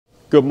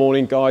Good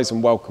morning guys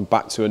and welcome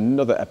back to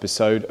another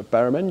episode of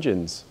Barham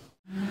Engines.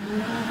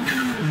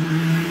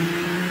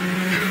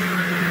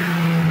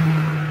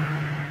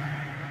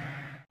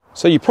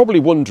 So you're probably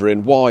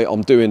wondering why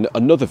I'm doing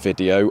another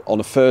video on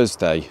a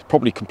Thursday.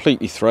 Probably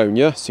completely thrown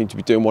you, seem to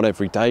be doing one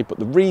every day, but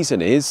the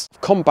reason is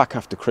I've come back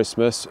after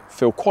Christmas,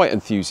 feel quite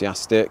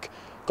enthusiastic,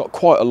 got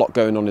quite a lot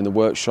going on in the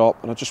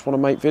workshop and I just want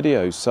to make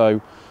videos.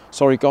 So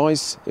sorry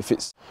guys if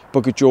it's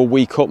buggered your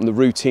week up and the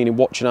routine in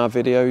watching our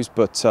videos,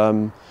 but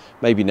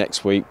maybe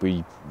next week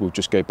we'll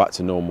just go back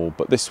to normal.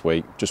 But this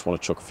week, just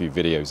want to chuck a few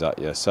videos at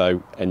you,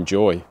 so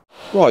enjoy.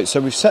 Right, so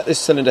we've set this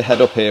cylinder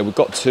head up here. We've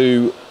got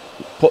to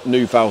put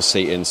new valve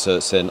seat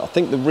inserts in. I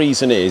think the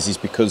reason is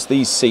because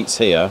these seats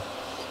here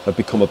have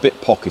become a bit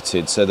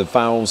pocketed, so the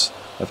valves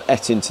have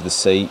ate into the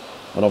seat,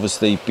 and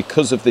obviously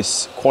because of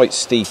this quite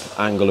steep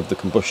angle of the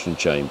combustion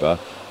chamber,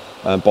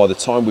 by the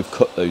time we've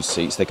cut those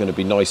seats, they're going to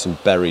be nice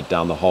and buried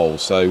down the hole.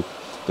 So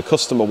the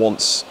customer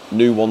wants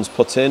new ones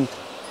put in.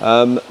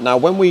 Now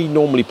when we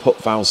normally put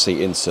valve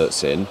seat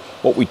inserts in,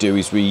 what we do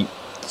is we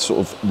sort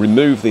of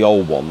remove the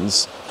old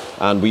ones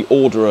and we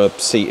order a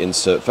seat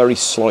insert very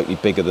slightly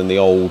bigger than the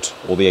old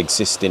or the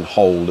existing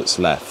hole that's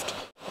left.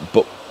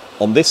 But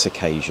on this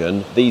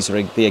occasion, these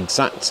are the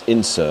exact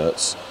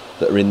inserts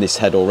that are in this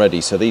head already,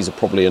 so these are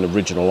probably an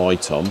original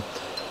item.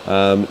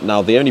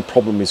 Now the only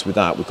problem is with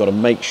that, we've got to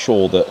make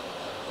sure that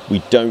we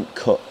don't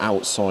cut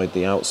outside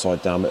the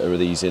outside diameter of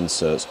these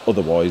inserts,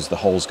 otherwise the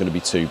hole's going to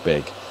be too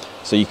big.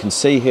 So you can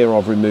see here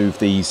I've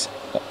removed these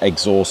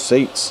exhaust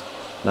seats.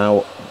 Now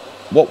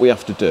what we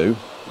have to do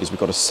is we've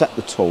got to set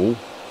the tool,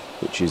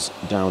 which is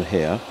down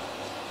here,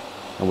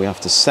 and we have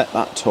to set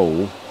that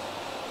tool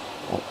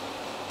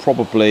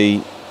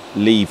probably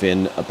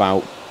leaving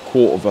about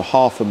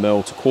half a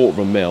mil to quarter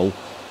of a mil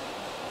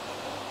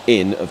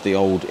in of the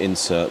old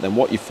insert. Then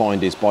what you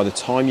find is by the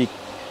time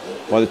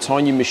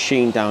you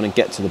machine down and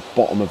get to the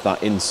bottom of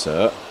that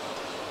insert,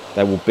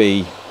 there will be,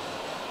 you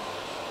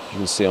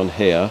can see on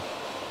here,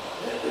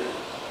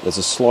 there's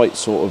a slight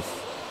sort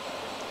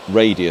of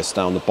radius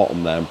down the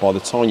bottom there, and by the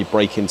time you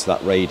break into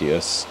that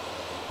radius,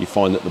 you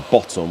find that the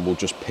bottom will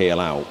just peel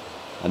out,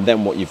 and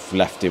then what you've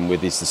left in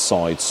with is the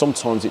side.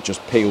 Sometimes it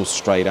just peels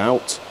straight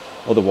out,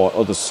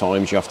 other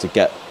times you have to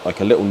get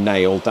like a little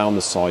nail down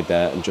the side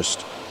there and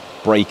just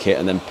break it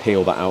and then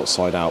peel that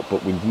outside out.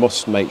 But we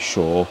must make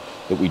sure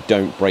that we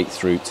don't break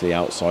through to the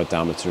outside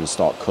diameter and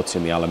start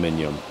cutting the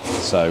aluminium.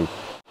 So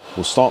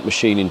we'll start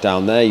machining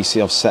down there. You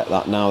see I've set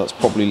that now, that's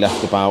probably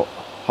left about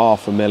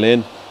half a mil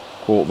in,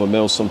 quarter of a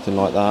mil, something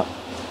like that.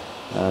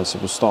 So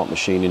we'll start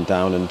machining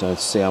down and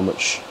see how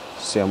much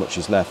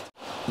is left.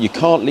 You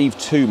can't leave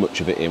too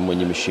much of it in when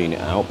you machine it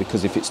out,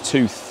 because if it's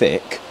too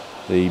thick,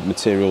 the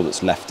material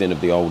that's left in of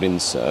the old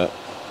insert,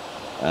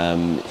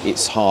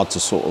 it's hard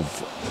to sort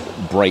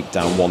of break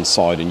down one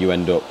side, and you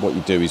end up, what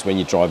you do is when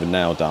you drive a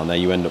nail down there,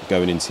 you end up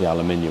going into the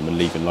aluminium and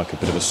leaving like a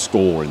bit of a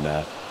score in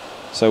there.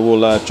 So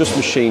we'll just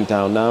machine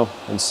down now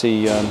and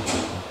see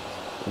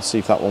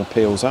if that one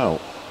peels out.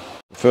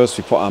 First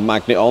we put our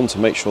magnet on to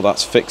make sure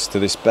that's fixed to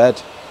this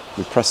bed.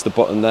 We press the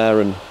button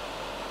there and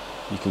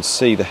you can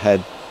see the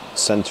head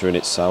centering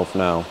itself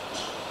now.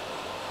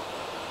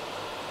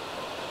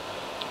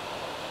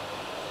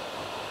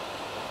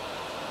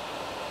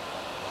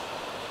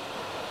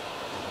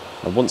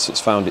 And once it's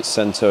found its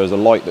centre, there's a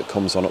light that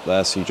comes on up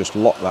there, so you just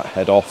lock that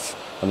head off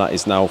and that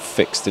is now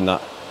fixed in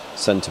that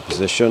centre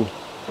position.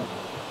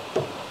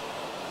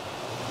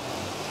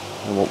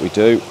 And what we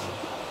do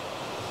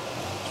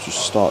is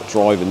just start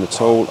driving the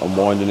tool and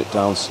winding it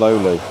down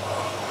slowly.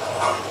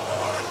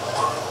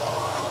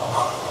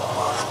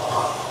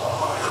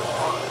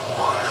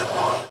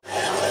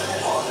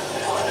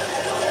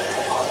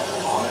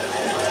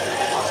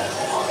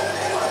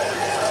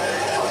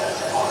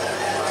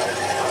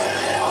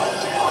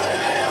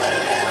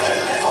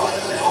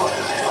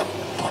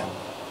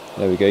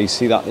 There we go, you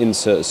see that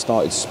insert has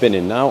started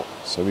spinning now,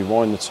 so we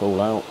wind the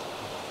tool out.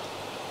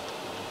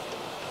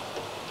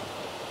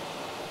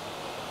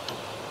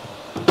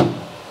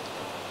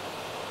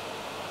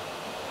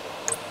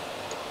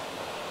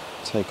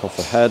 Take off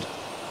the head.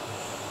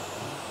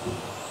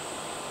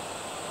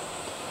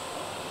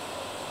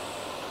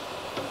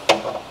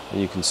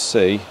 And you can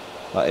see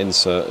that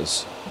insert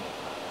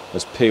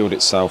has peeled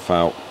itself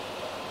out.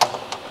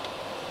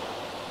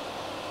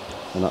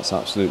 And that's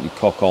absolutely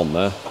cock on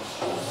there.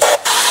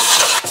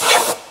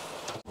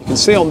 You can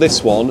see on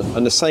this one,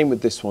 and the same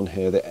with this one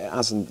here, that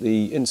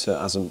the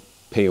insert hasn't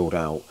peeled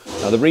out.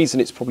 Now the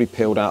reason it's probably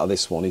peeled out of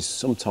this one is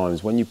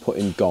sometimes when you put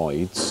in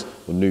guides,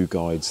 or new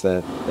guides,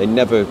 they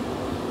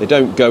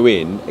don't go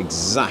in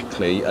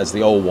exactly as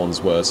the old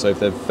ones were. So if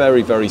they're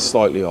very, very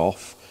slightly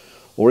off,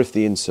 or if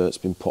the insert's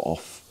been put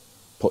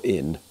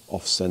in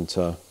off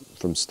centre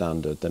from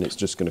standard, then it's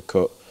just going to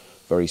cut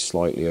very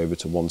slightly over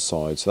to one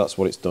side. So that's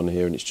what it's done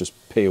here, and it's just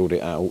peeled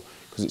it out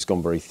because it's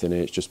gone very thin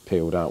here. It's just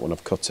peeled out when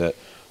I've cut it.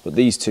 But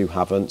these two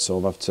haven't, so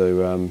I'll have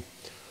to,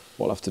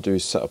 what I'll have to do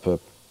is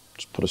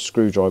just put a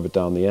screwdriver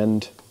down the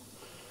end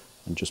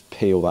and just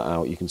peel that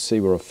out. You can see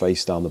where I've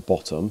faced down the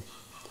bottom.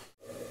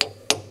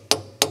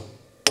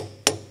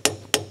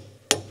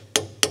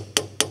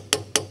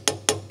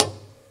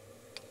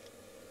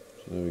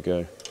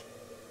 go.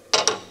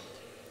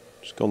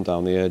 Just gone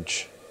down the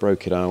edge,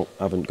 broke it out,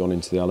 haven't gone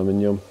into the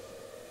aluminium.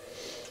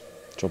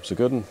 Job's a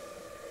good one.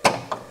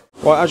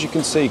 Right, as you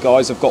can see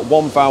guys, I've got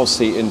one valve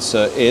seat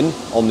insert in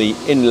on the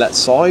inlet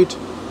side.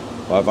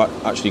 Well,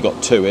 I've actually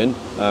got two in.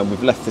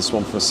 We've left this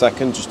one for a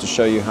second just to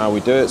show you how we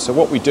do it. So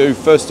what we do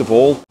first of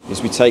all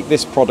is we take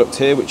this product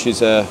here, which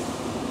is a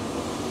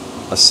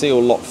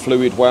seal lock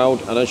fluid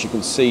weld, and as you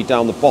can see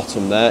down the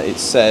bottom there it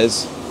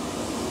says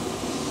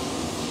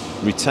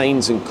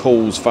retains and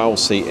cools valve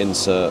seat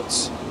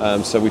inserts.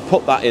 So we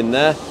put that in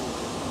there.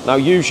 Now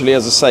usually,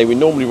 as I say, we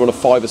normally run a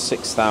 5 or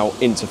 6 thou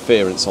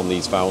interference on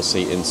these valve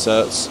seat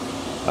inserts.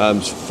 So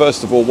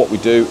first of all what we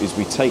do is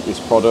we take this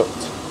product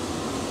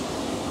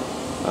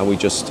and we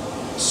just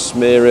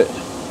smear it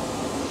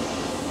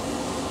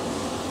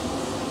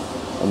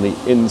on the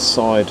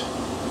inside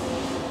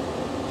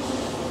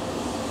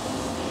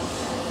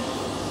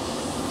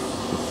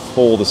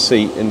before the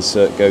seat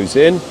insert goes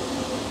in.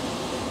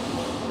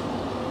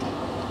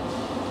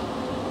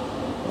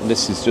 And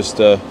this is just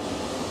a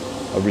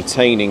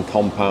retaining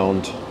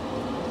compound,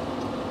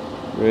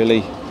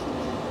 really.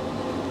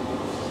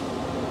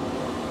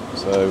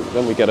 So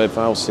then we get a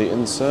valve seat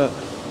insert.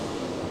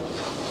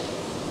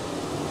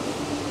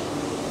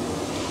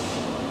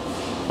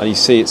 And you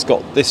see it's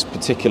got, this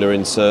particular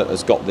insert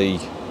has got the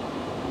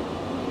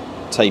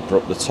taper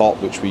up the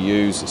top, which we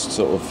use. It's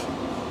sort of,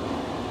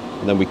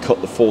 and then we cut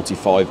the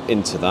 45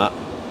 into that.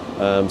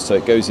 So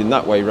it goes in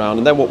that way round.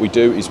 And then what we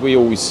do is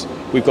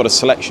we've got a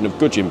selection of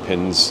gudgeon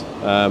pins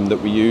that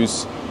we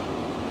use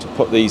to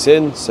put these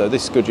in. So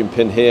this gudgeon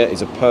pin here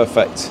is a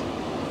perfect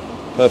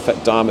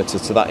diameter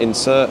to that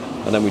insert,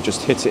 and then we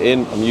just hit it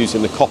in. I'm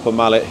using the copper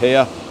mallet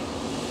here.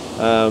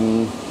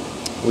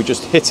 We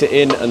just hit it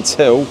in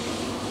until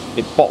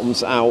it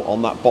bottoms out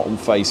on that bottom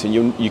face, and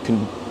you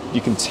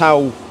can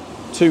tell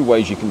two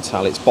ways. You can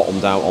tell it's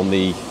bottomed out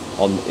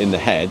in the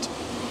head.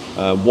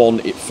 One,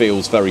 it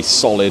feels very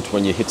solid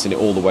when you're hitting it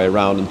all the way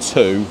around, and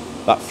two,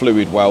 that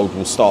fluid weld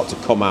will start to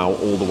come out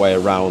all the way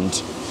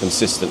around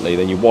consistently.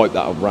 Then you wipe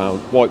that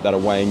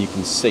away, and you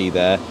can see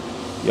there.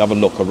 You have a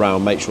look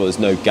around, make sure there's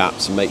no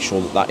gaps, and make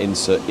sure that that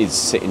insert is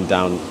sitting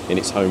down in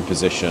its home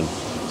position.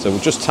 So we'll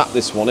just tap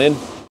this one in.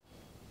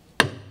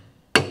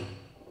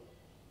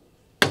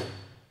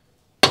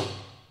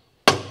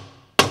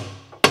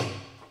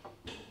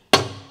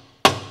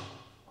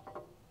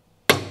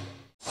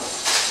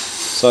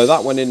 So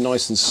that went in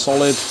nice and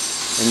solid,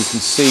 and you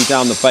can see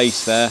down the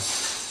base there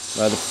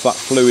where the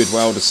fluid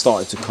weld has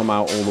started to come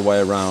out all the way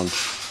around.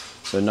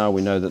 So now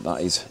we know that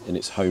that is in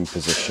its home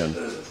position.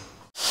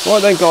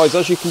 Right then guys,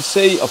 as you can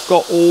see, I've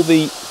got all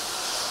the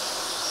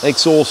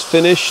exhaust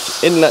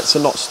finished. Inlets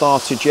are not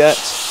started yet.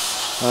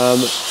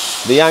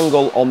 The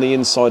angle on the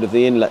inside of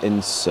the inlet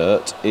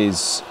insert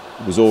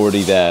was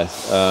already there.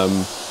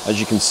 As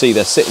you can see,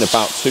 they're sitting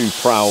about 2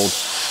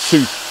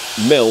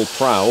 mil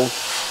proud.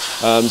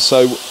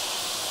 So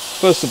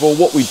first of all,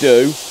 what we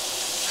do,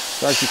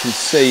 as you can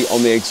see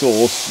on the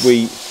exhaust,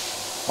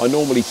 I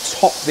normally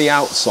top the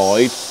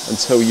outside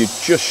until you're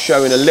just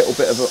showing a little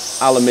bit of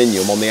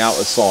aluminium on the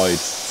outer side.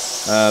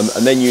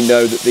 And then you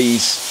know that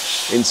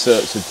these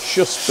inserts are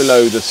just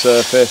below the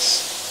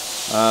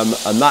surface.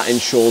 And that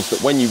ensures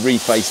that when you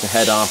reface the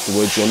head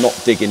afterwards, you're not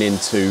digging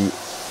into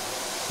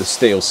the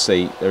steel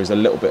seat. There is a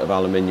little bit of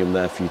aluminium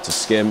there for you to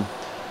skim.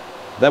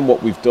 Then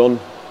what we've done,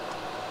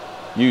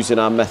 using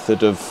our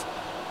method of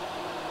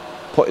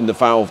putting the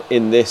valve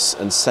in this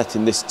and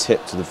setting this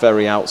tip to the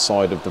very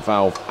outside of the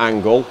valve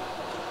angle,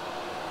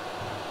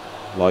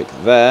 like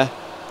there,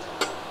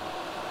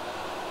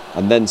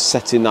 and then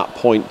setting that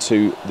point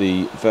to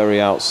the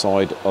very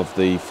outside of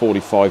the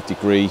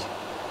 45-degree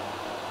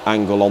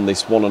angle on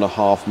this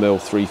 1.5 mil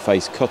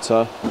 3-face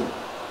cutter,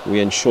 we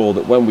ensure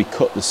that when we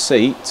cut the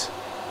seat,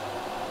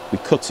 we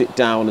cut it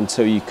down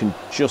until you can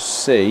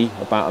just see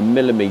about 1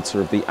 millimetre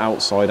of the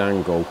outside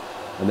angle,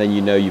 and then you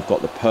know you've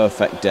got the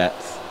perfect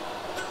depth.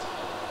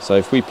 So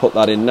if we put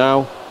that in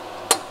now,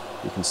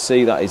 you can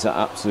see that is at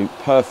absolute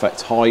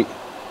perfect height.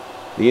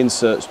 The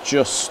insert's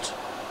just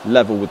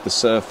level with the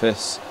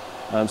surface,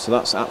 so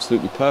that's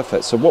absolutely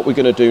perfect. So what we're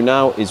going to do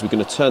now is we're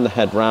going to turn the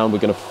head round. We're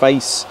going to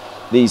face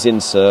these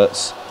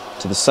inserts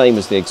to the same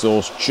as the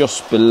exhaust,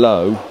 just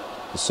below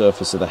the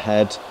surface of the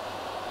head,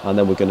 and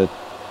then we're going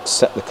to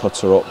set the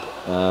cutter up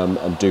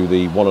and do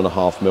the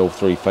 1.5 mil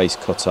 3-face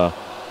cutter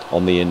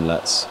on the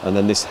inlets, and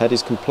then this head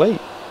is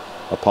complete,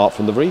 apart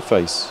from the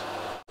reface.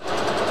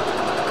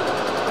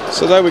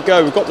 So there we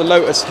go, we've got the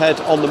Lotus head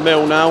on the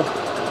mill now,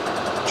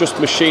 just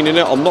machining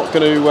it. I'm not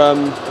going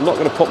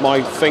to put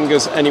my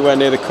fingers anywhere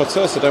near the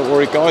cutter, so don't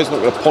worry guys, I'm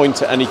not going to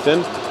point at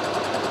anything.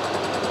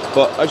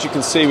 But as you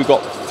can see, we've got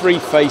 3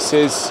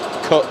 faces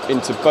cut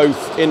into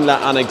both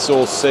inlet and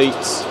exhaust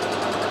seats,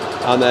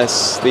 and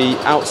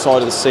the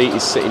outside of the seat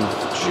is sitting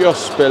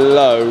just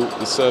below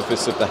the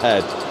surface of the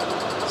head.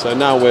 So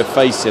now we're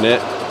facing it.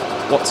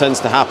 What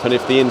tends to happen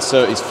if the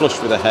insert is flush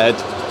with the head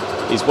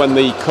is when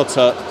the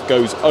cutter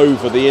goes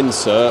over the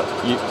insert,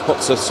 it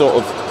puts a sort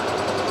of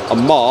a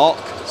mark,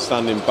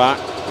 standing back,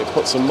 it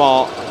puts a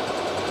mark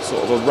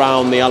sort of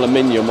around the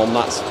aluminium on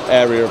that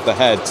area of the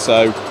head.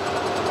 So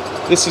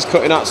this is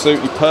cutting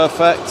absolutely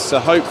perfect. So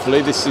hopefully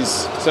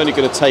it's only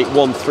going to take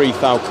one 3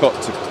 thou cut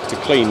to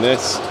clean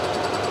this,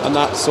 and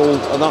that's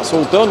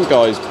all done,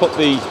 guys. We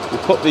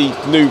put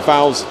the new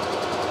valves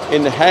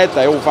in the head,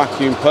 they all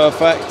vacuum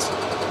perfect.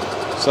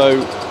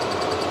 So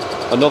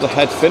another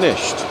head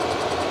finished.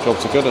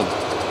 Job's a good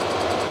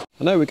one.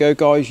 And there we go,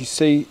 guys. You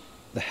see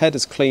the head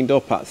is cleaned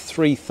up at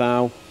 3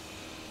 thou.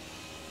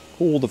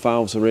 All the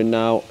valves are in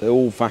now. They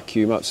all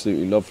vacuum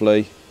absolutely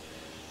lovely.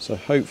 So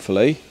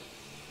hopefully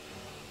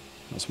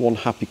that's one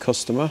happy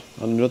customer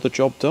and another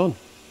job done.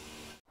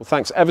 Well,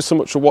 thanks ever so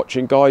much for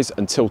watching, guys.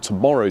 Until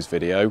tomorrow's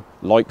video,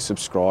 like,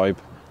 subscribe,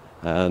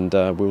 and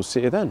we'll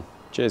see you then.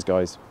 Cheers,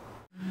 guys.